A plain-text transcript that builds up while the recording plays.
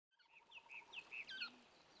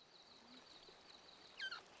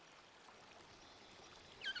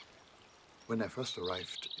When I first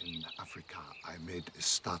arrived in Africa, I made a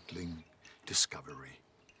startling discovery.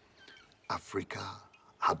 Africa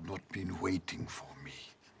had not been waiting for me.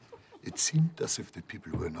 It seemed as if the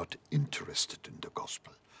people were not interested in the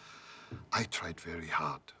gospel. I tried very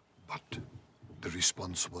hard, but the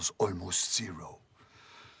response was almost zero.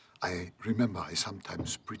 I remember I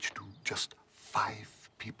sometimes preached to just 5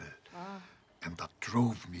 people, and that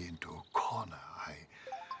drove me into a corner. I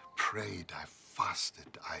prayed, I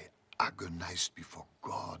fasted, I agonized before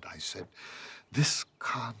God. I said, this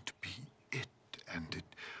can't be it. And it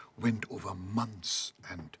went over months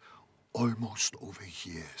and almost over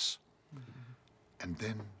years. And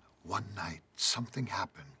then one night, something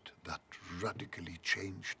happened that radically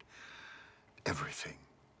changed everything.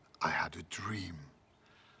 I had a dream,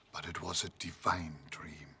 but it was a divine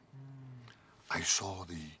dream. I saw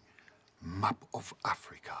the map of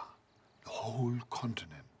Africa, the whole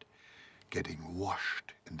continent, getting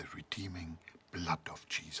washed in the redeeming blood of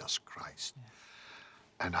Jesus Christ. Yes.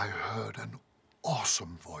 And I heard an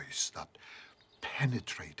awesome voice that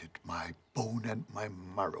penetrated my bone and my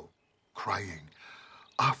marrow, crying,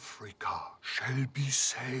 Africa shall be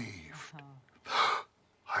saved.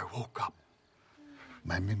 I woke up.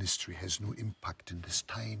 My ministry has no impact in this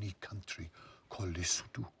tiny country called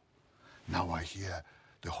Lesotho. Now I hear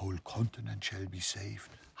the whole continent shall be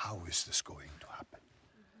saved. How is this going to happen?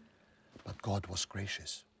 But God was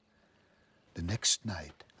gracious. The next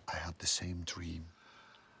night, I had the same dream.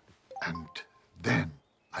 And then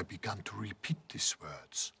I began to repeat these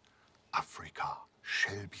words. Africa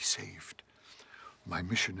shall be saved. My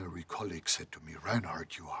missionary colleague said to me,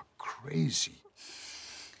 Reinhard, you are crazy.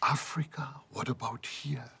 Africa? What about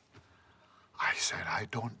here? I said, I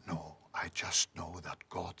don't know. I just know that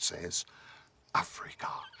God says, Africa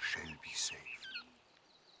shall be saved.